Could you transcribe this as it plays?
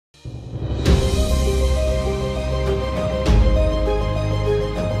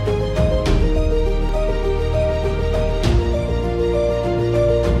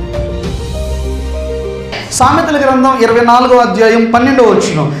సామెతల గ్రంథం 24వ అధ్యాయం 12వ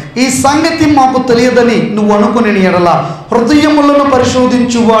వచనం, ఈ సంగతి మాకు తెలియదని నువ్వు అనుకుని ఎడల హృదయములను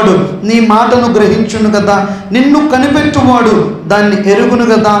పరిశోధించువాడు నీ మాటను గ్రహించును కదా, నిన్ను కనిపెట్టువాడు దాన్ని ఎరుగును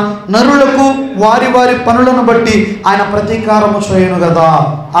కదా, నరులకు వారి వారి పనులను బట్టి ఆయన ప్రతీకారము చేయను కదా.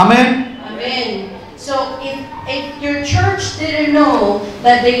 ఆమేన్. So if your church didn't know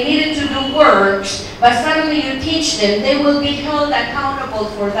that they needed to do works, but suddenly you teach them, they will be held accountable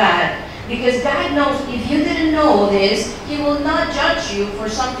for that. Because God knows if you didn't know this, He will not judge you for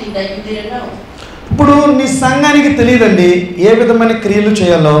something that you didn't know. ఇప్పుడు నీ సంఘానికి తెలియదండి ఏ విధమైన క్రియలు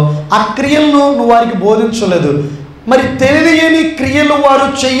చేయాలో, ఆ క్రియలను నువ్వు వారికి బోధించలేదు. మరి తెలియని క్రియలు వారు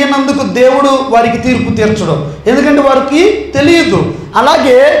చెయ్యనందుకు దేవుడు వారికి తీర్పు తీర్చడం, ఎందుకంటే వారికి తెలియదు.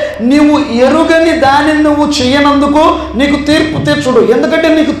 అలాగే నీవు ఎరుగని దానిని నువ్వు చెయ్యనందుకు నీకు తీర్పు తీర్చడు, ఎందుకంటే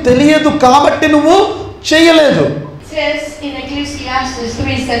నీకు తెలియదు కాబట్టి నువ్వు చెయ్యలేదు. Says in Ecclesiastes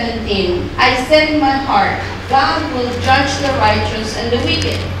 3:17, I said in my heart, God will judge the righteous and the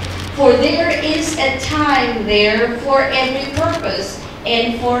wicked, for there is a time there for every purpose and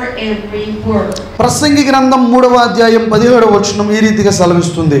for every word. ప్రసంగి గ్రంథం 3వ అధ్యాయం 17వ వచనం ఈ రీతిగా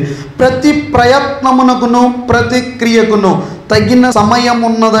సెలవిస్తుంది, ప్రతి ప్రయత్నమునకును ప్రతి క్రియకును తగిన సమయం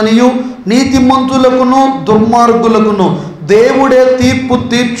ఉన్నదనియు నీతిమంతులకును దుర్మార్గులకును దేవుడే తీర్పు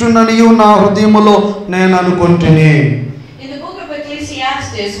తీర్చుననియు నా హృదయములో నేను అనుకుంటుని. In the book of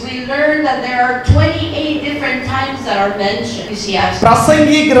Ecclesiastes we learn that there are 28 different times that are mentioned.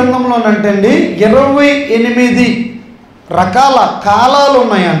 ప్రసంగి గ్రంథంలోనంటండి 28 రకాల కాలాలు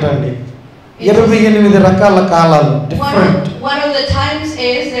ఉన్నాయంటండి. 28 రకాల కాలాలు different. One of the times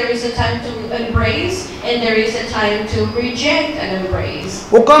is there is a time to embrace and there is a time to reject and embrace.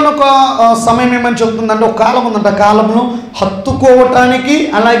 ఒకనొక సమయం ఏమని చెప్తుందంటే ఒక కాలం ఉందంట, కాలంను హత్తుకోవటానికి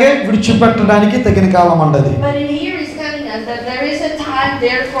అలాగే విడిచిపెట్టడానికి తగిన కాలం అంటది. But in here is telling us that there is a time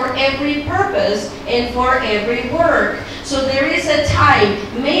there for every purpose and for every work. So there is a time,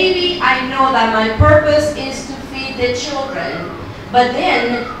 maybe I know that my purpose is to feed the children, but then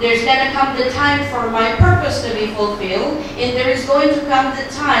there's going to come the time for my purpose to be fulfilled, and there is going to come the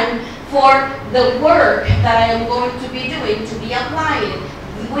time for the work that I am going to be doing to be applied.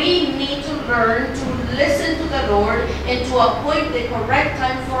 We need to learn to listen to the Lord and to appoint the correct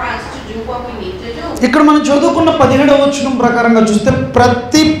time for us to do what we need to do. ఇక్కడ మనం చదువుకున్న 17వ వచనం ప్రకారంగా చూస్తే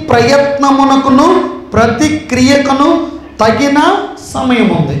ప్రతి ప్రయత్నమునకును ప్రతి క్రియకును తగిన సమయం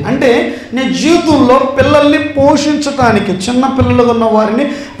ఉంది. అంటే నీ జీవితంలో పిల్లల్ని పోషించడానికి, చిన్న పిల్లలుగా ఉన్న వారిని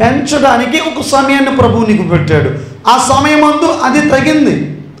పెంచడానికి ఒక సమయాన్ని ప్రభువు నీకు పెట్టాడు. ఆ సమయమందు అది తగింది.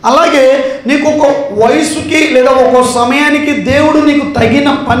 అలాగే నీకు ఒక వయసుకి లేదా ఒక సమయానికి దేవుడు నీకు తగిన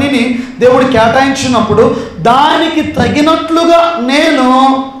పనిని దేవుడు కేటాయించినప్పుడు దానికి తగినట్లుగా నేను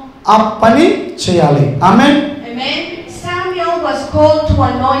ఆ పని చేయాలి. ఆమేన్. Samuel was called to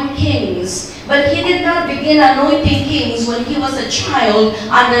anoint kings, but he did not begin anointing kings when he was a child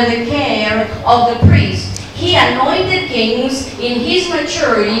under the care of the priest. He anointed kings in his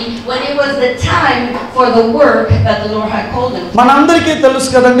maturity when it was the time for the work that the Lord had called him. మనందరికీ తెలుసు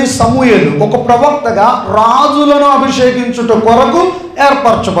కదండి, సమూయేలు ఒక ప్రవక్తగా రాజులను అభిషేకించుట కొరకు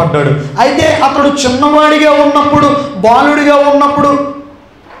ఏర్పరచబడ్డాడు. అయితే అతడు చిన్నవాడిగా ఉన్నప్పుడు, బాలుడిగా ఉన్నప్పుడు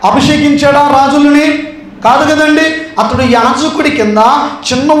అభిషేకించాడా రాజులని? కాదు కదండి. అతడు యాజకుడి కింద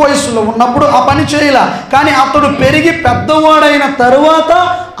చిన్న వయసులో ఉన్నప్పుడు ఆ పని చేయలే. కానీ అతడు పెరిగి పెద్దవాడైన తరువాత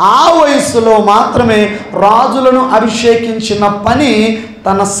ఆ వయసులో మాత్రమే రాజులను అభిషేకించిన పని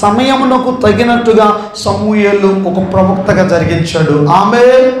తన సమయమునకు తగినట్టుగా సమూయేలు ఒక ప్రవక్తగా జరిగించాడు.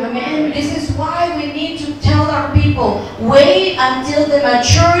 ఆమేన్. This is why we need to tell our people, wait until the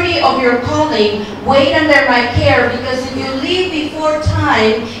maturity of your calling, wait under my care, because if you leave before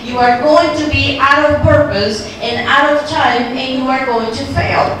time, you are going to be out of purpose and out of time, and you are going to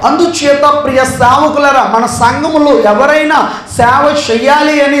fail. అందుచేత ప్రియ సేవకులారా, మన సంఘములో ఎవరైనా సేవ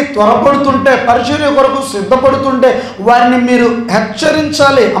చేయాలి అని త్వరపడుతుంటే, పరిచర్య కొరకు సిద్ధపడుతుంటే వారిని మీరు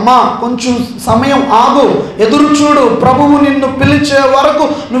హెచ్చరించాలి. అమ్మా, కొంచెం సమయం ఆగు, ఎదురు చూడు, ప్రభువు నిన్ను పిలిచే వరకు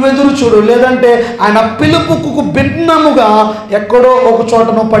నువ్వు ఎదురు చూడు, లేదంటే ఆయన పిలుపుకు భిన్నముగా ఎక్కడో ఒక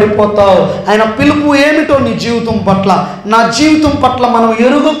చోటను పడిపోతావు. ఆయన పిలుపు ఏమిటో నీ జీవితం పట్ల, నా జీవితం పట్ల మనం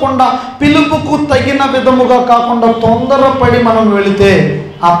ఎరుగకుండా పిలుపుకు తగిన విధముగా కాకుండా తొందరపడి మనం వెళితే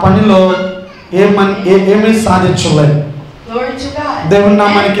ఆ పనిలో ఏమీ సాధించలేదు. దేవుని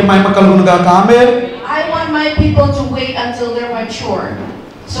నామానికి మహిమ కలుగును గాక. ఆమేన్. I want my people to wait until they're mature.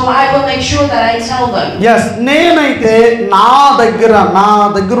 So I will make sure that I tell them. Yes, నేనైతే నా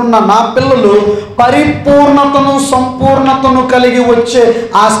దగ్గరున్న నా పిల్లలు పరిపూర్ణతను సంపూర్ణతను కలిగి వచ్చే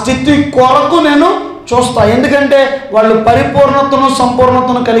ఆ స్థితి కొరకు నేను చూస్తా. ఎందుకంటే వాళ్ళు పరిపూర్ణతను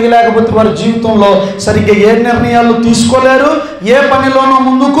సంపూర్ణతను కలిగి లేకపోతే వారి జీవితంలో సరిగ్గా ఏ నిర్ణయాలు తీసుకోలేరు, ఏ పనిలోనూ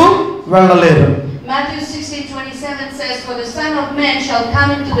ముందుకు వెళ్ళలేరు. Matthew 16 for the Son of Man shall come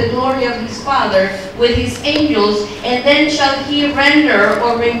into the glory of his Father with his angels, and then shall he render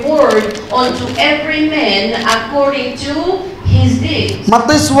or reward unto every man according to his deeds.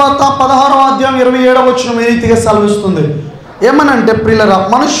 మత్తయి సువార్త 16వ అధ్యాయం 27వ వచనం ఈ రీతిగా సెలవిస్తుంది. ఏమనంటే ప్రియులారా,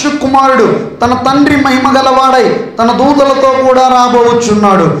 మనుష్య కుమారుడు తన తండ్రి మహిమ గలవాడై తన దూతలతో కూడా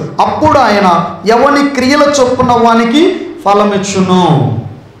రాబోచున్నాడు. అప్పుడు ఆయన ఎవని క్రియల చొప్పున వానికి ఫలమిచ్చును.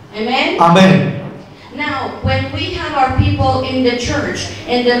 Amen. Amen. Now, when we have our people in the church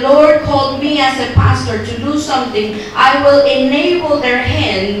and the Lord called me as a pastor to do something, I will enable their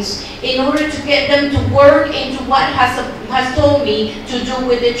hands in order to get them to work into what has told me to do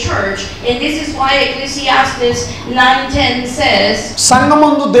with the church. And this is why Ecclesiastes 9:10 says,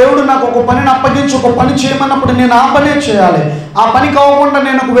 సంఘమందు దేవుడు నాకు ఒక పనిని అప్పగించి ఒక పని చేయమన్నప్పుడు నేను ఆ పనే చేయాలి. ఆ పని కాకుండా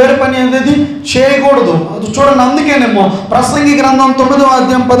నేను ఒక వేరే పని అనేది చేయకూడదు. అది చూడండి, అందుకేనేమో ప్రసంగి గ్రంథం 9వ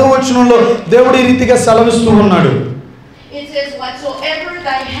అధ్యాయం 10వ వచనంలో దేవుడు ఈ రీతిగా సెలవిస్తూ ఉన్నాడు. It says, whatsoever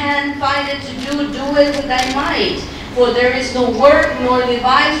thy hand findeth to do, do it with thy might. For there is no work, nor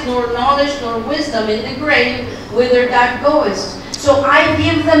device, nor knowledge, nor wisdom in the grave whither thou goest. So I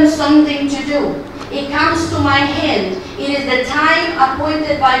give them something to do. It comes to my hand. It is the time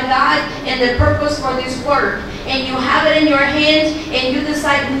appointed by God and the purpose for this work. And you have it in your hand and you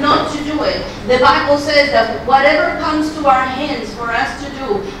decide not to do it. The Bible says that whatever comes to our hands for us to do,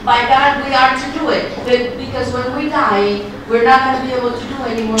 by God we are to do it. Because when we die, we're not going to be able to do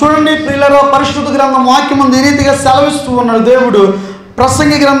anymore. చూడండి ప్రియులారా, పరిశుద్ధ గ్రంథం వాక్యం ఉంది ఈ రీతిగా సెలవిస్తూ ఉన్నాడు దేవుడు.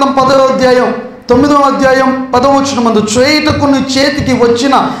 ప్రసంగి గ్రంథం 10వ అధ్యాయం 9వ అధ్యాయం 10వ వచనమందు, చేయుటకు నీ చేతికి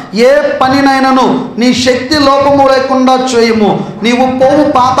వచ్చిన ఏ పనినైనను నీ శక్తి లోపము లేకుండా చేయము. నీవు పోవు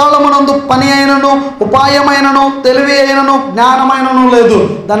పాతాళమునందు పని అయినను ఉపాయమైనను తెలివి అయినను జ్ఞానమైనను లేదు.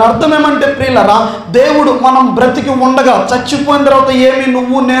 దాని అర్థం ఏమంటే ప్రియులారా, దేవుడు మనం బ్రతికి ఉండగా, చచ్చిపోయిన తర్వాత ఏమి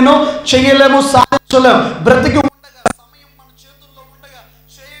నువ్వు నేను చేయలేము, సాధించలేము. బ్రతికి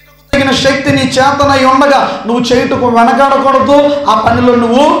తగిన శక్తి నీ చేతనై ఉండగా నువ్వు చేయుటకు వెనకాడకూడదు. ఆ పనిలో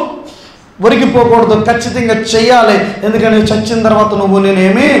నువ్వు ఒరిగిపోకూడదు, ఖచ్చితంగా చెయ్యాలి. ఎందుకంటే చచ్చిన తర్వాత నువ్వు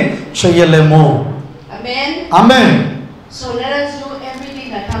నేనేమి చెయ్యలేము. Amen. Amen. So let us do everything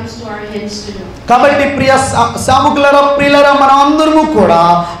that comes to our hands to do. కాబట్టి ప్రియ సేవకులారా, ప్రియులారా, మనం అందరము కూడా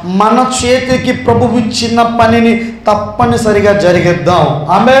మన చేతికి ప్రభువు ఇచ్చిన పనిని తప్పనిసరిగా జరిగిద్దాం.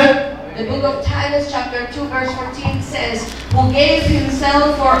 ఆమేన్. The book of Titus chapter 2 verse 14 says, who gave himself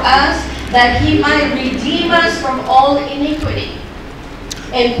for us that he might redeem us from all iniquity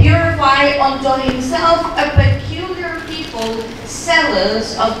and purify unto himself a peculiar people, zealous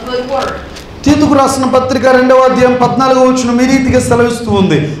of good work. తీతుకు రాసిన పత్రిక 2వ అధ్యాయం 14వ వచనం ఈ రీతిగా సెలవిస్తూ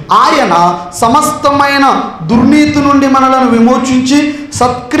ఉంది. ఆయన సమస్తమైన దుర్నీతి నుండి మనలను విమోచించి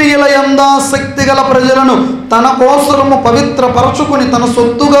సత్క్రియల యందు ఆసక్తి గల ప్రజలను తన కోసరము పవిత్రపరచుకొని తన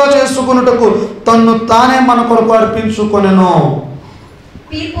సొత్తుగా చేసుకొనుటకు తన్ను తానే మన కొరకు అర్పించుకొనెను.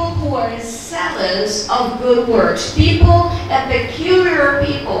 People who are zealous of good works, people, a peculiar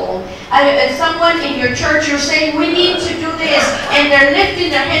people. Someone in your church, you're saying, we need to do this, and they're lifting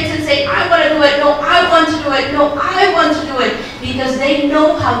their hands and saying, I want to do it, no, I want to do it, no, I want to do it, because they know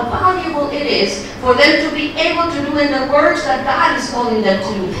how valuable it is for them to be able to do in the works that God is calling them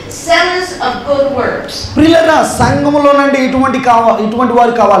to do. Zealous of good works. ప్రియులారా, సంఘములో నుండి ఇటువంటి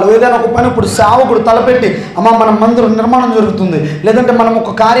వారు కావాలి. ఏదైనా ఒక పని ఇప్పుడు సేవకుడు తలపెట్టి, అమ్మ మన మందిరం నిర్మాణం జరుగుతుంది, లేదంటే మనం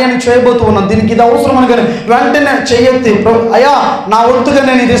ఒక కార్యాన్ని చేయబోతూ ఉన్నాం, దీనికి ఇది అవసరం అనుకుని వెంటనే చెయ్యెత్తి, అయ్యా నా వంతుగా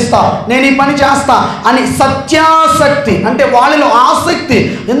నేను ఇది ఇస్తా, నేను ఈ పని చేస్తా అని సత్యాసక్తి, అంటే వాళ్ళలో ఆసక్తి.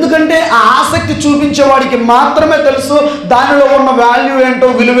 ఎందుకంటే ఆ ఆసక్తి చూపించే వాడికి మాత్రమే తెలుసు దానిలో ఉన్న వాల్యూ ఏంటో,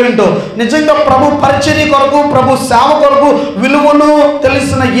 విలువేంటో. నిజంగా ప్రభు పరిచర్య కొరకు, ప్రభు సేవ కొరకు విలువను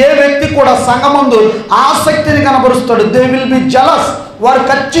తెలిసిన ఏ వ్యక్తి కూడా సంఘమందు ఆసక్తిని కనబరుస్తాడు. They will be jealous. వారు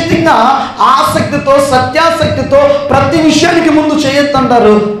ఖచ్చితంగా ఆసక్తితో, సత్యాసక్తితో ప్రతి విషయానికి ముందు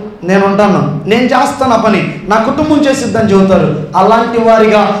చేయొద్దంటారు. నేను ఉంటాను, నేను చేస్తాను ఆ పని, నా కుటుంబం చేసిద్దని చెబుతారు. అలాంటి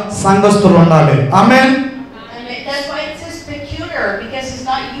వారిగా సంఘస్థులు ఉండాలి. ఆమేన్. That's why it says peculiar, because it's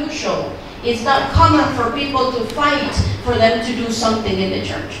not usual. It's not common for people to fight for them to do something in the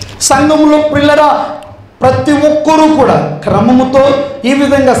church. సంఘములో ప్రియులారా, ప్రతి ఒక్కరూ కూడా క్రమముతో ఈ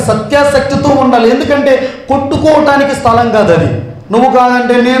విధంగా సత్యాసక్తితో ఉండాలి. ఎందుకంటే కొట్టుకోవటానికి స్థలం కాదు అది. నువ్వు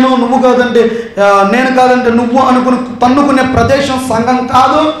కాదంటే నేను, నువ్వు కాదంటే నేను, కాదంటే నువ్వు అనుకుని తన్నుకునే ప్రదేశం సంఘం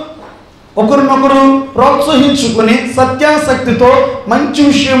కాదు. ఒకరినొకరు ప్రోత్సహించుకుని సత్యాసక్తితో మంచి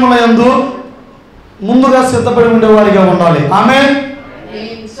విషయముల యందు ముందుగా సిద్ధపడి ఉండేవారిగా ఉండాలి. ఆమేన్.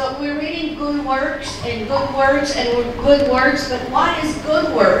 So we're reading good works and good works, but what is good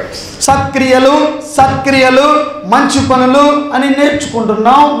works? సత్క్రియలు, సత్క్రియలు, మంచి పనులు అని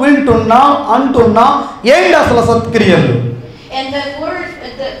నేర్చుకుంటున్నాం, వింటున్నాం, అంటున్నాం. ఏంటి అసలు సత్క్రియలు? And the word,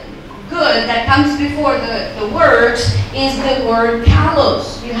 the good that comes before the works is the word kalos.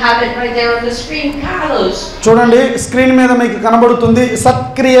 You have it right there on the screen, kalos. చూడండి స్క్రీన్ మీద మీకు కనబడుతుంది.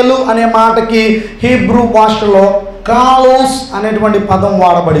 సత్క్రియలు అనే మాటకి హీబ్రూ భాషలో కాలోస్ అనేటువంటి పదం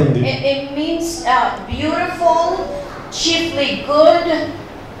వాడబడింది. It means beautiful, chiefly good,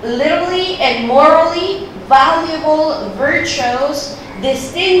 literally and morally valuable, virtuous,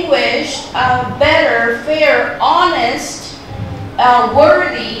 distinguished, better, fair, honest,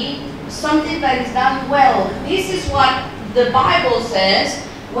 worthy, something that is done well. This is what the Bible says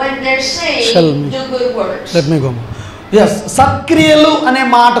when they're saying do good works. Let me go. Yes, సత్క్రియలు అనే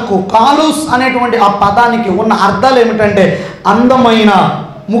మాటకు కాలుస్ అనేటువంటి ఆ పదానికి ఉన్న అర్థాలు ఏమిటంటే అందమైన,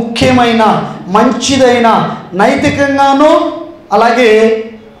 ముఖ్యమైన, మంచిదైన, నైతికంగాను అలాగే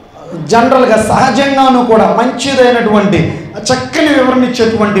జనరల్గా సహజంగాను కూడా మంచిదైనటువంటి చక్కని వివరణ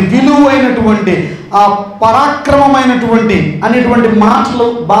ఇచ్చేటువంటి విలువైనటువంటి ఆ పరాక్రమమైనటువంటి అనేటువంటి మాటలు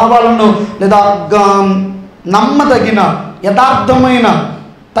భావాలను లేదా నమ్మదగిన యథార్థమైన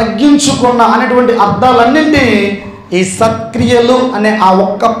తగ్గించుకున్న అనేటువంటి అర్థాలన్నింటినీ ఈ సత్క్రియలు అనే ఆ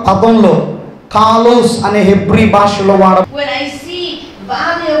ఒక్క పదంలో కాలోస్ అనే హెబ్రీ భాషలో వాడ. When I see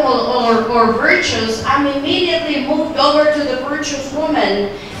valuable or virtuous, I'm immediately moved over to the virtuous woman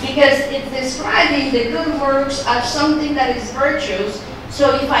because it's describing the good works as something that is virtuous. So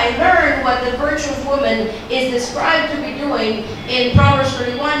if I learn what the virtuous woman is described to be doing in Proverbs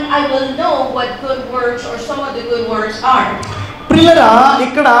 31, I will know what good works or some of the good works are. ప్రియులారా,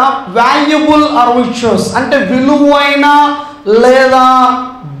 ఇక్కడ valuable are విర్చువస్ అంటే విలువైన లేదా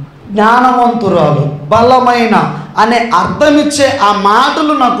జ్ఞానవంతురాలు, బలమైన అనే అర్థమిచ్చే ఆ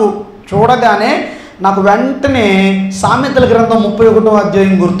మాటలు నాకు చూడగానే నాకు వెంటనే సామెతల గ్రంథం 31వ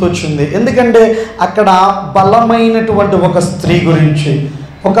అధ్యాయం గుర్తొచ్చింది. ఎందుకంటే అక్కడ బలమైనటువంటి ఒక స్త్రీ గురించి,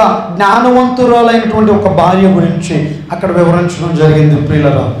 ఒక జ్ఞానవంతురాలైనటువంటి ఒక భార్య గురించి అక్కడ వివరించడం జరిగింది.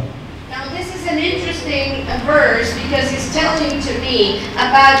 ప్రియులారా, now this is an interesting verse because he's telling to me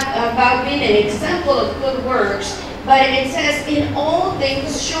about being an example of good works, but it says in all things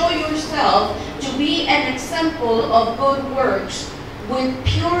show yourself to be an example of good works with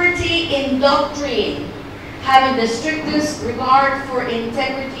purity in doctrine, having the strictest regard for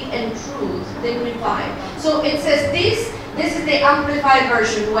integrity and truth, dignified. So it says this is the amplified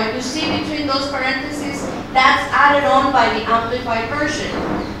version. What you see between those parentheses, that's added on by the amplified version.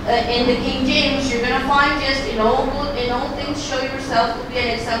 In the King James, you're going to find just in all things show yourself to be an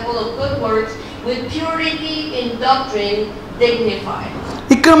example of good works with purity in doctrine, dignified.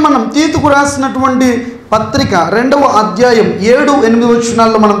 ఇక్కడ మనం తీతుకు రాసినటువంటి పత్రిక 2వ అధ్యాయం 7-8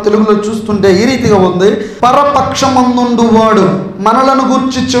 వచనాల్లో మనం తెలుగులో చూస్తుంటే ఈ రీతిగా ఉంది. పరపక్షమందుండు వాడు మనలను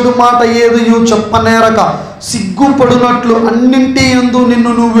గుర్చి చెడు మాట ఏదియు చెప్పనేరక సిగ్గుపడునట్లు అన్నింటి యందు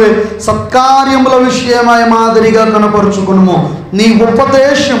నిన్ను నువ్వే సత్కార్యముల విషయమై మాదిరిగా కనపరుచుకును. నీ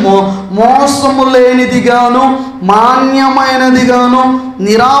ఉపదేశము మోసము లేనిదిగాను మాన్యమైనదిగాను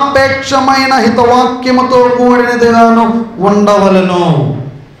నిరాపేక్షమైన హితవాక్యముతో కూడినదిగాను ఉండవలెను.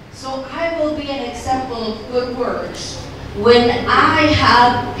 Good works when I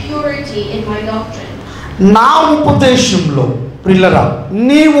have purity in my doctrine. నా ఉపదేశంలో ప్రియులారా,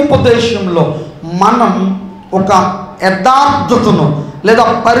 నీ ఉపదేశంలో మనం ఒక యథార్థతను లేదా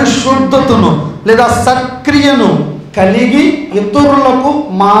పరిశుద్ధతను లేదా సత్క్రియను కలిగి ఇతరులకు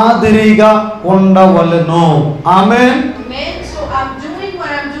మాదిరిగా ఉండవలెను. ఆమేన్. So I'm doing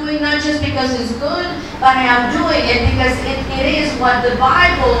what I'm doing not just because it's good, but I am doing it because it is what the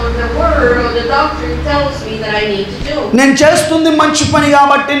Bible or the word or the doctrine tells me that I need to do. నేను చేస్తుంది మంచి పని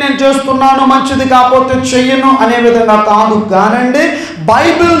కాబట్టి నేను చేస్తున్నాను, మంచిది కాకపోతే చెయ్యను అనే విధంగా కాదు కానండి.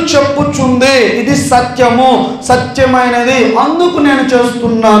 బైబిల్ చెప్పుచుంది ఇది సత్యము, సత్యమైనది, అందుకు నేను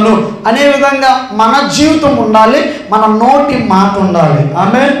చేస్తున్నాను అనే విధంగా మన జీవితం ఉండాలి, మన నోటి మాట ఉండాలి.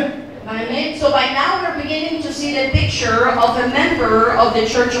 ఆమేన్. So by now we're beginning to see the picture of a member of the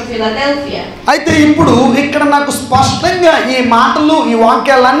Church of Philadelphia. అయితే ఇప్పుడు ఇక్కడ నాకు స్పష్టంగా ఈ మాటలు ఈ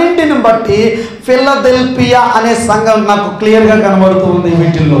వాక్యాలన్నింటిని బట్టి ఫిలదెల్ఫియా అనే సంఘం నాకు క్లియర్ గా కనబడుతుంది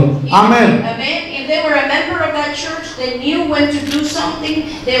వీటిల్లో. ఆమేన్. If they were a member of that church, they knew when to do something.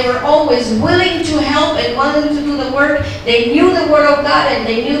 They were always willing to help and willing to do the work. They knew the word of God and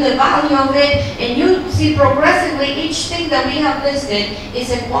they knew the value of it. And you see progressively each thing that we have listed is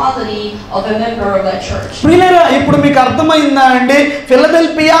a quality of a member of that church. ప్రియులారా, ఇప్పుడు మీకు అర్థమైందా అండి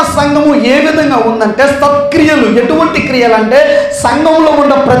ఫిలదెల్ఫియా సంఘము ఏ విధంగా ఉందంటే సత్క్రియలు. ఎటువంటి క్రియలు అంటే సంఘంలో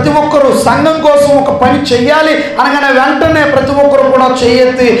ఉన్న ప్రతి ఒక్కరూ సంఘం కోసం ఒక పని చెయ్యాలి అనగానే వెంటనే ప్రతి ఒక్కరు కూడా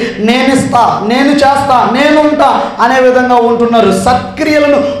చేయెత్తి నేనిస్తా, నేను చేస్తా, నేనుంటా అనే విధంగా ఉంటున్నారు.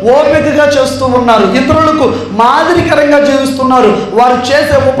 సత్క్రియలను ఓపికగా చేస్తూ ఉన్నారు, ఇతరులకు మాదిరికరంగా జీవిస్తున్నారు. వారు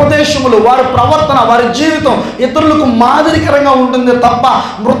చేసే ఉపదేశములు, వారి ప్రవర్తన, వారి జీవితం ఇతరులకు మాదిరికరంగా ఉంటుంది తప్ప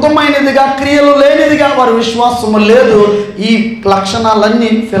మృతమైనదిగా క్రియలు లేనిదిగా వారి విశ్వాసము లేదు. ఈ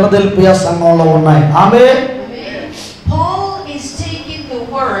లక్షణాలన్నీ ఫిలదెల్ఫియా సంఘంలో ఉన్నాయి. ఆమేన్. Paul is taking the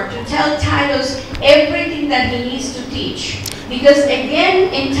word to tell Titus everything that he needs to teach. Because again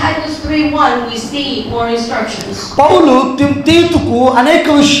in Titus 3:1 we see more instructions. పౌలు తీతుకు అనేక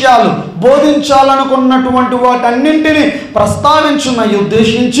విషయాలు బోధించాలనుకున్నటువంటి వాటన్నింటినీ ప్రస్తావించున్నాయి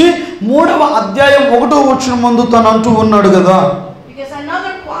ఉద్దేశించి 3వ అధ్యాయం 1వ వచనం ముందు తను అంటూ ఉన్నాడు కదా. Because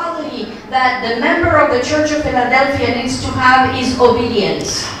another quality that the member of the Church of Philadelphia needs to have is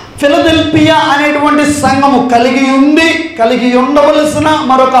obedience. Philadelphia అనేటువంటి సంఘము కలిగి ఉండవలసిన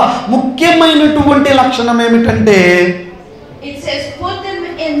మరొక ముఖ్యమైనటువంటి లక్షణం ఏమిటంటే it says put them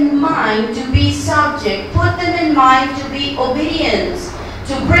in mind to be subject, put them in mind to be obedient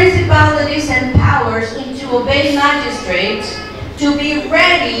to principalities and powers, and to obey magistrates, to be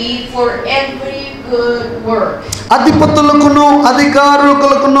ready for every good work. అధిపతులకును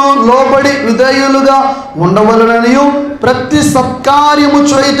అధికారులకును లోబడి విధేయులుగా ఉండవలననియు ప్రతి సత్కార్యము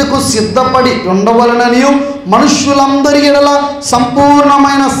చేయుటకు సిద్ధపడి ఉండవలననియు మనుష్యులందరి ఎడల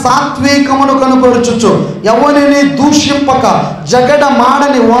సంపూర్ణమైన సాత్వికమును కనుపరుచుచు ఎవరిని దూషింపక జగడ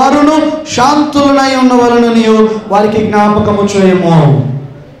మాడని వారును శాంతులనై ఉండవలననియు వారికి జ్ఞాపకము చేయము.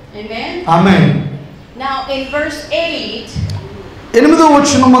 Amen. Amen. Now in verse 8 8వ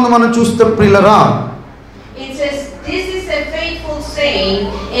వచనం ముందు మనం చూస్తే ప్రియులరా, it says, this is a faithful saying,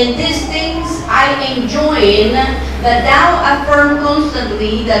 and these things I enjoin, that thou affirm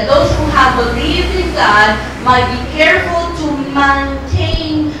constantly, that those who have believed in God might be careful to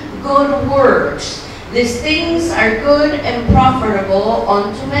maintain good works. These things are good and profitable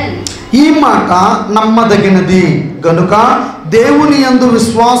unto men. ఈ మాట నమ్మదగినది గనుక దేవుని యందు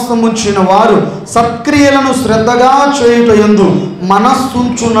విశ్వాసముంచిన వారు సత్క్రియలను శ్రద్ధగా చేయుటయందు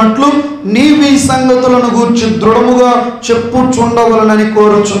మనస్సుంచున్నట్లు నీవు ఈ సంగతులను గూర్చి దృఢముగా చెప్పుచుండవలనని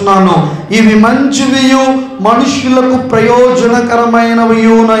కోరుచున్నాను. ఇవి మంచివియు మనుష్యులకు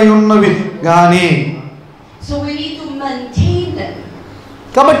ప్రయోజనకరమైనవియునై ఉన్నవి గాని. So we need to maintain them.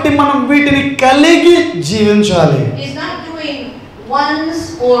 కాబట్టి మనం వీటిని కలిగి జీవించాలి. It's not doing once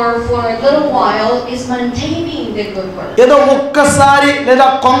or for a little while, is maintaining the good work. ఏదో ఒక్కసారి లేదా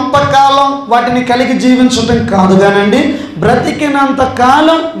కొంతకాలం వాటిని కలిగి జీవించటం కాదు కానండి, బ్రతికినంత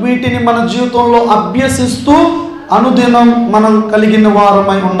కాలం వీటిని మన జీవితంలో అభ్యసిస్తూ అనుదినం మనం కలిగిన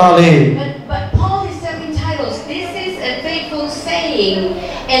వారమై ఉండాలి. But Paul is telling Titus, this is a faithful saying,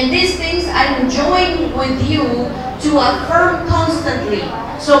 and these things I'm joining with you to affirm constantly.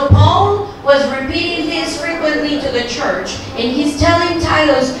 So Paul was repeating this frequently to the church, and he's telling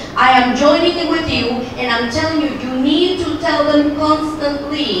Titus, I am joining it with you, and I'm telling you, you need to tell them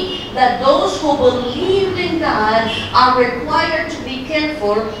constantly that those who believe in God are required to be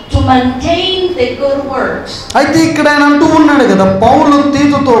careful to maintain the good works. అయితే ఇక్కడ ఆయన అంటూ ఉన్నాడు కదా, పౌలు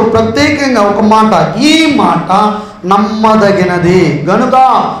తీతుతో ప్రత్యేకంగా ఒక మాట, ఈ మాట నమ్మదగినది గనుక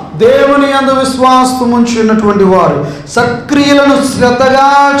దేవుని యందు విశ్వాసముంచినటువంటి వారు సత్క్రియలను శ్రద్ధగా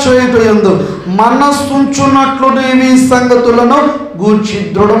చేయుటయందు మనస్సుంచున్నట్లు నీవి సంగతులను గూర్చి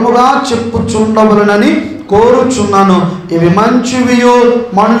దృఢముగా చెప్పుచుండవలనని కోరుచున్నాను. ఇవి మంచివియు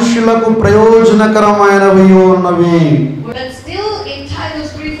మనుషులకు ప్రయోజనకరమైనవియు ఉన్నవి. But still in Titus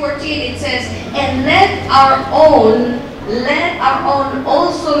 3:14 it says, and let our own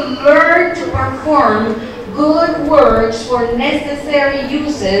also learn to perform good works for necessary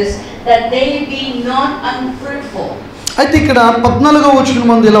uses, that they be not unfruitful. అయితే ఇక్కడ 14వ వచనం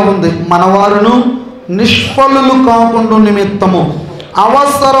ముందు ఇలా ఉంది, మనవారును నిష్ఫలులు కాకుండా నిమిత్తము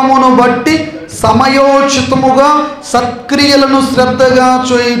అవసరమును బట్టి సమయోచితముగా సత్క్రియలను శ్రద్ధగా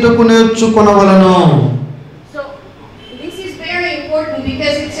చేయుటకు నేర్చుకొనవలెను. So this is very important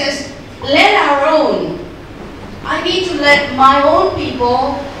because it says, let our own. I need to let my own people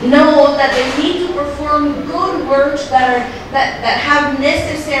know that they need to perform good works that have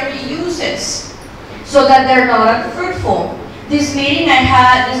necessary uses, so that they're not unfruitful. This morning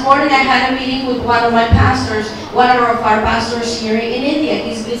I had a meeting with one of my pastors, one of our pastors here in India.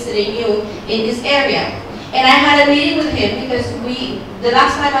 He's visiting you in this area. And I had a meeting with him because the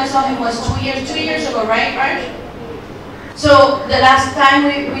last time I saw him was 2 years ago, right? So the last time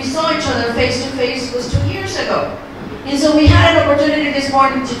we saw each other face to face was 2 years ago. And so we had an opportunity this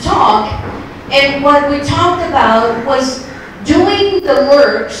morning to talk, and what we talked about was doing the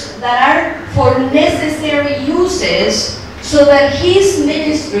works that are for necessary uses, so that his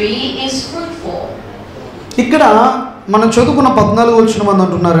ministry is fruitful. ఇక్కడ మనం చదువుకున్న 14వ వచనం మంది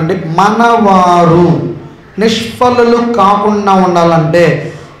అంటున్నారండి, మనవారు నిష్ఫలులు కాకుండా ఉండాలంటే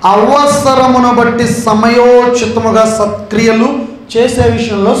అవసరమును బట్టి సమయోచితముగా సత్క్రియలు చేసే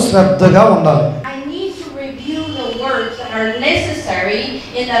విషయంలో శ్రద్ధగా ఉండాలి. I need necessary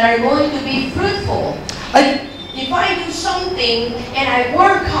and that are going to be fruitful. If I do something and I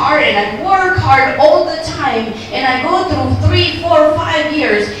work hard all the time and I go through 3, 4, 5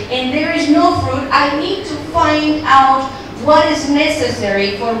 years and there is no fruit, I need to find out what is necessary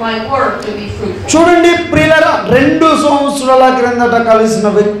for my work to be fruitful. చూడండి ప్రియులారా, 2 సంవత్సరాల క్రిందట కలిసిన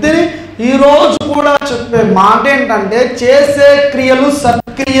వ్యక్తిని ఈ రోజు కూడా చెప్పే మాట ఏంటంటే చేసే క్రియలు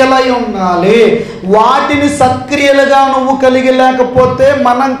సత్క్రియలై ఉండాలి. వాటిని సత్క్రియలుగా నువ్వు కలిగి లేకపోతే,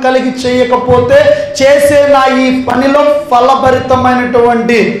 మనం కలిగి చేయకపోతే చేసే నా ఈ పనిలో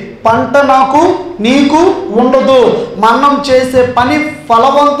ఫలభరితమైనటువంటి పంట నీకు ఉండదు. మనం చేసే పని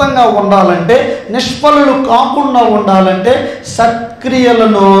ఫలవంతంగా ఉండాలంటే, నిష్ఫలులు కాకుండా ఉండాలంటే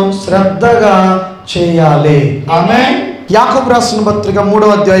సత్క్రియలను శ్రద్ధగా చేయాలి. ఆమేన్. యాకోబు రాసిన పత్రిక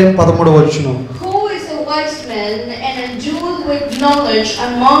 3వ అధ్యాయం 13వ వచనం. Who is a wise man and endued with knowledge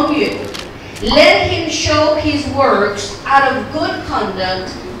among you? Let him show his works out of good conduct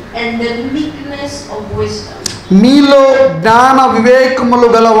and the meekness of wisdom. మీలో జ్ఞాన వివేకములు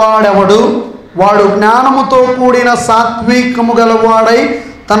గలవాడెవడు? వాడు జ్ఞానముతో కూడిన సాత్వికము గలవాడై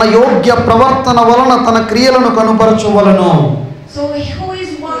తన యోగ్య ప్రవర్తన వలన తన క్రియలను కనుపరచవలెను. So who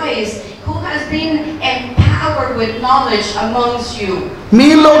is wise? Who has been empowered with knowledge amongst you?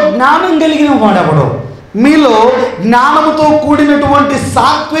 మీలో జ్ఞానం కలిగిన వాడెవడు? మీలో జ్ఞానముతో కూడినటువంటి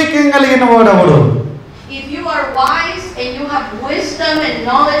సాత్వికం కలిగిన వాడెవడు? If you are wise and you have wisdom and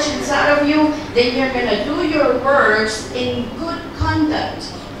knowledge inside of you, then you're going to do your works in good conduct.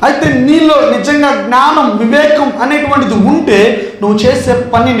 అయితే నీలో నిజంగా జ్ఞానం వివేకం అనేటువంటిది ఉంటే నువ్వు చేసే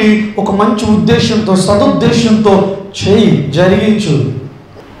పనిని ఒక మంచి ఉద్దేశంతో సదుద్దేశంతో చేయి, జరిగించు.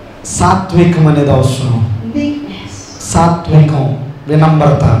 సాత్వికం అనేది అవసరం. సాత్వికం,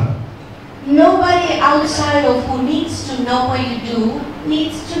 వినమ్రత. Nobody outside of who needs to know what you do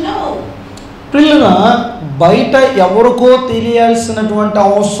needs to know. పిల్లగా బయట ఎవరికో తెలియాల్సినటువంటి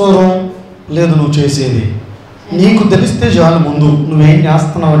అవసరం లేదు. నువ్వు చేసేది నీకు తెలిస్తే చాలు. ముందు నువ్వేం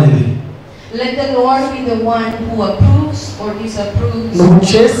చేస్తున్నావు అనేది. Let the Lord be the one who approves or disapproves. నువ్వు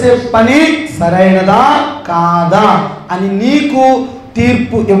చేసే పని సరైనదా కాదా అని నీకు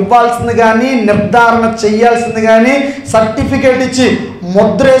తీర్పు ఇవ్వాల్సింది కానీ, నిర్ధారణ చేయాల్సింది కానీ, సర్టిఫికేట్ ఇచ్చి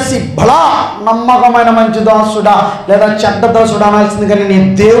ముద్రేసి బలా నమ్మకమైన మంచి దాసుడా లేదా చెడ్డ దాసుడా అనాల్సింది కానీ నీ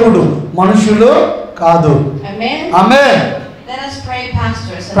దేవుడు, మనుషులు కాదు. ఆమేన్. Let us pray,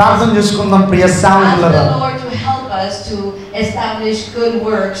 pastors. ప్రార్థన చేసుకుందాం ప్రియ సేవకులారా. To establish good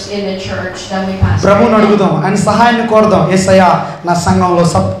works in the church that we pastor. ప్రభువుని అడుగుదాం, ఆయన సహాయాన్ని కోరుదాం. యేసయ్యా, నా సంఘంలో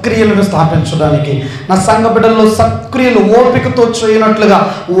సత్క్రియలను స్థాపించడానికి, నా సంఘ బిడ్డల్లో సత్క్రియలు ఓపికతో చేయనట్లుగా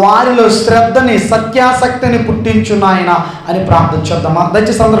వారిలో శ్రద్ధని సత్యాసక్తిని పుట్టించు నాయన అని ప్రార్థించేద్దామా?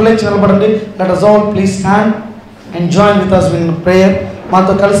 దయచేసి అందరూ లేచి నిలబడండి. Let us all please stand and join with us in prayer.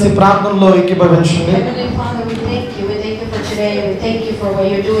 మాతో కలిసి ప్రార్థనలో ఏకీభవించండి.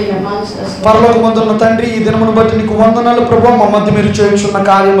 పరలోకమందున్న తండ్రి, ఈ దినమును బట్టి నీకు వందనాలు ప్రభువా. మా మధ్య మీరు చేయుచున్న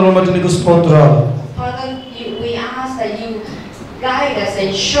కార్యములను బట్టి నీకు స్తోత్రాలు. Guide us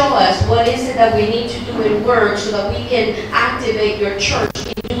and show us what is it that we need to do in work so that we can activate your church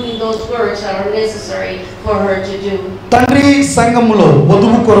in doing those works that are necessary for her to do. తండ్రి, సంఘములో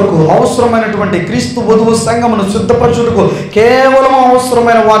వధువు కొరకు అవసరమైనటువంటి క్రీస్తు వధువు సంఘమును సిద్ధపరచుటకు కేవలం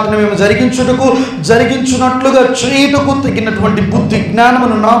అవసరమైన వాటిని మేము జరిగించున్నట్లుగా చేయుటకు తగినటువంటి బుద్ధి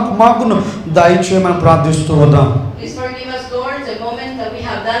జ్ఞానమును మాకును దయచేయమని ప్రార్థిస్తూ వద్దాం. Please forgive us, Lord, the moment that we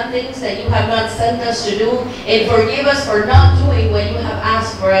have done things that you have not sent us to do, and forgive us for not doing what you have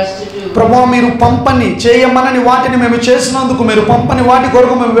asked for us to do. ప్రభువా, మీరు పంపని చేయమనని వాటిని మేము చేసినందుకు, మీరు పంపని వాటి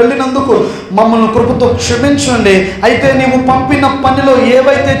కొరకు మేము వెళ్ళినందుకు మమ్మల్ని కృపతో క్షమించండి. అయితే నీవు పంపిన పనిలో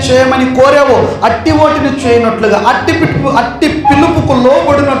ఏవైతే చేయమని కోరావో అట్టి వాటిని చేయనట్లుగా, అట్టి పిలుపుకు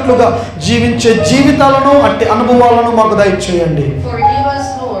లోబడినట్లుగా జీవించే జీవితాలను, అట్టి అనుభవాలను మాకు దయచేయండి. Forgive us,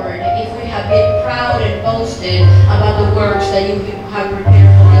 Lord, if we have been proud and boasted about the works that you have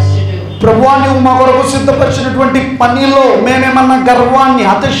prepared for us to do. ప్రభువా, నీవు మా కొరకు సిద్ధపరిచినటువంటి పనిలో మేమేమన్నా గర్వాన్ని,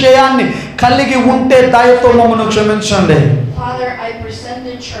 అతిశయాన్ని కలిగి ఉంటే దయతో మమ్మల్ని క్షమించండి. Father, I present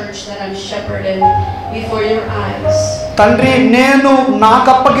the church that I'm shepherding before your eyes. తండ్రి, నేను నాకు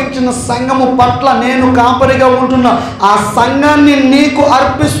అప్పగించిన సంఘము పట్ల నేను కాపరిగా ఉంటున్న ఆ సంఘాన్ని నీకు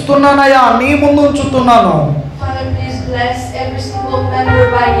అర్పిస్తున్నానయ్యా, నీ ముందు ఉంచుతున్నాను. Father, please bless every single member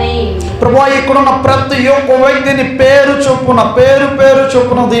by name. ప్రభువా, ఇక్కడున్న ప్రతి ఒక్క వ్యక్తిని పేరు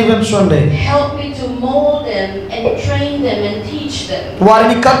చొప్పున దీవించండి. Help me to mold them and train them and teach them.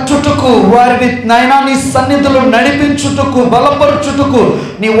 వారిని కట్టుటకు, వారిని నైనా నీ సన్నిధిలో నడిపించుటకు, బలపరచుటకు,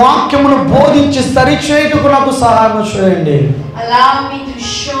 నీ వాక్యమును బోధించి సరిచేయుటకు నాకు సహాయం చేయండి. Allow me to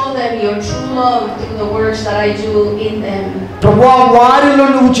show them your true love through the works that I do in them. ప్రభువా వారిలో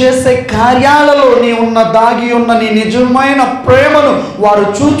నువ్వు చేసే కార్యాలలో నీ ఉన్న దాగి ఉన్న నీ నిజమైన ప్రేమను వారు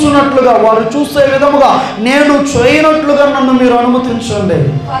చూచున్నట్లుగా వారు చూసే విధముగా నేను చేయనట్లుగా నన్ను మీరు అనుమతించండి.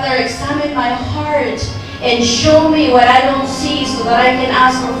 Father, examine my heart and show me what I don't see so that I can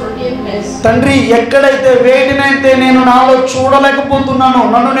ask for forgiveness. తండ్రి ఎక్కడైతే వేటినైతే నేను నాలో చూడలేకపోతున్నానో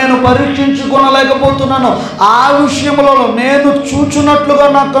నన్ను నేను పరీక్షించుకోనలేకపోతున్నానో ఆ విషయంలో నేను చూచున్నట్లుగా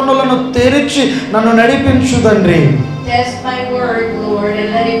నా కన్నులను తెరిచి నన్ను నడిపించు తండ్రి. Test my word, Lord, and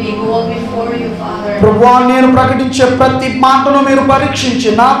let it be bold before you, Father. ప్రభువా నేను ప్రకటించే ప్రతి మాటను మీరు పరీక్షించి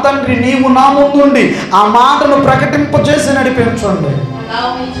నా తండ్రి నీవు నా ముందుండి ఆ మాటను ప్రకటింపజేసి నడిపించండి. Allow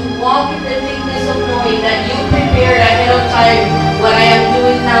me to walk in the thickness of knowing that you prepared ahead of time what I am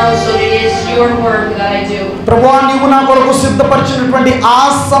doing now, so it is your work that I do. ప్రభువా నీవు నా కొరకు సిద్ధపరిచినటువంటి ఆ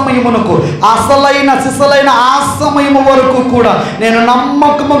సమయమునకు అసలైన సిసలైన ఆ సమయము వరకు కూడా నేను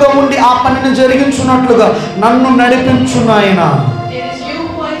నమ్మకముగా ఉండి ఆ పనిని జరిగించున్నట్లుగా నన్ను నడిపించు నాయనా.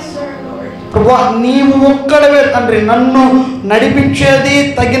 ప్రభువా నీవు ఒక్కడవే తండ్రి నన్ను నడిపించేది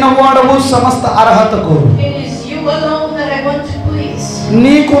తగిన వాడవు సమస్త అర్హతకు.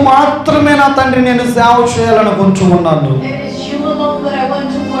 నీకు మాత్రమే నా తండ్రి నేను సేవ చేయాలనుకుంటున్నాను.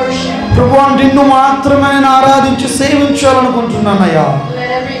 ప్రభువా నిన్ను మాత్రమే నేను ఆరాధించి సేవించాలనుకుంటున్నానయ్యా.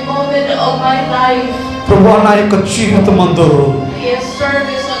 ప్రభువా నా యొక్క జీవితమందు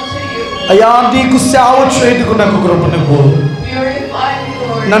అయ్యా నీకు సేవ చేయుటకు నాకు కృపనివ్వు.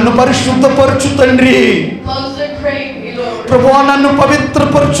 నన్ను పరిశుద్ధపరచు తండ్రి. ప్రభువా నన్ను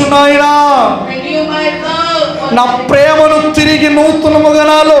పవిత్రపరచు నాయనా. నా ప్రేమను తిరిగి నూతనముగా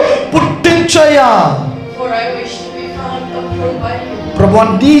నాలో పుట్టించయ్యా. ప్రభువా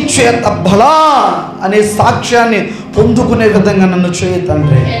నీ చేత బలా అనే సాక్ష్యాన్ని పొందుకునే విధంగా నన్ను చేయ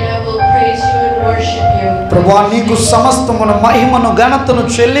తండ్రి. ప్రభువా నీకు సమస్తమును మహిమను ఘనతను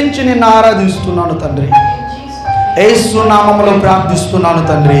చెల్లించి నిన్ను ఆరాధిస్తున్నాను తండ్రి. యేసు నామములో ప్రార్థిస్తున్నాను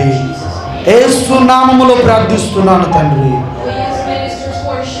తండ్రి. యేసు నామములో ప్రార్థిస్తున్నాను తండ్రి.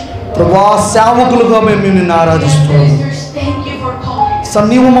 ప్రభువా సేవకులుగా మేము నిన్ను ఆరాధిస్తున్నాము.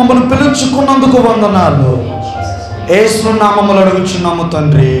 నీవు మమ్మల్ని పిలుచుకున్నందుకు వందనాలు. యేసు నామములో అడుగుచున్నాము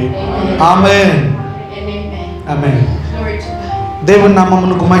తండ్రి. ఆమేన్ ఆమేన్. దేవుని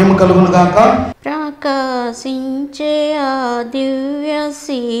నామమునకు మహిమ కలుగును గాక. ప్రకాశించే ఆ దివ్య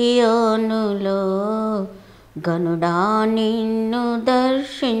సియోనులో గనుడా నిన్ను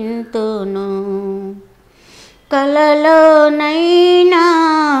దర్శింతును. కలలోనైనా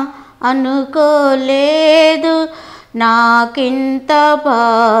అనుకోలేదు నాకింత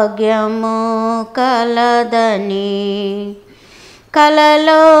భాగ్యము కలదని.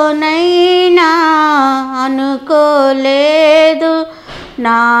 కలలోనైనా అనుకోలేదు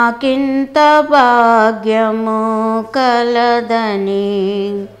నాకింత భాగ్యము కలదని.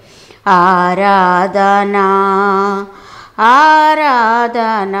 ఆరాధనా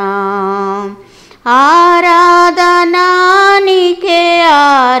ఆరాధనా ఆరాధనా నీకే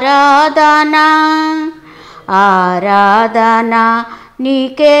ఆరాధనా. ఆరాధనా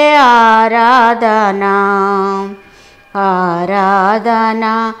నీకే ఆరాధనా.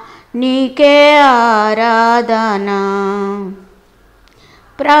 ఆరాధనా నీకే ఆరాధనా.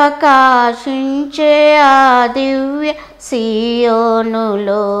 ప్రకాశించే ఆ దివ్య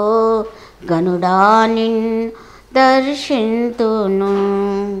సియోనులో గనుడా నిన్ను దర్శింతును.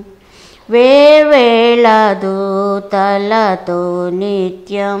 వేవేళ దూతలతో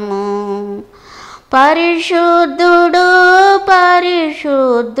నిత్యము పరిశుద్ధుడు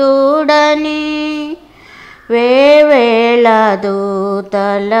పరిశుద్ధుడని. వేవేళ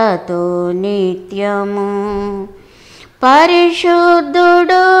దూతలతో నిత్యము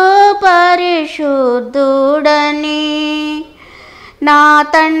పరిశుద్ధుడు పరిశుద్ధుడని. నా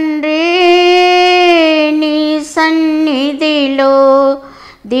తండ్రి నీ సన్నిధిలో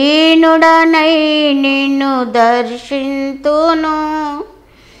దీనుడనై నిన్ను దర్శింతును.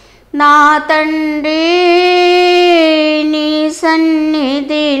 నా తండ్రి నీ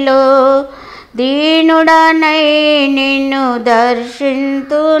సన్నిధిలో దీనుడనై నిన్ను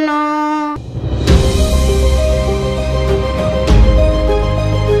దర్శింతును.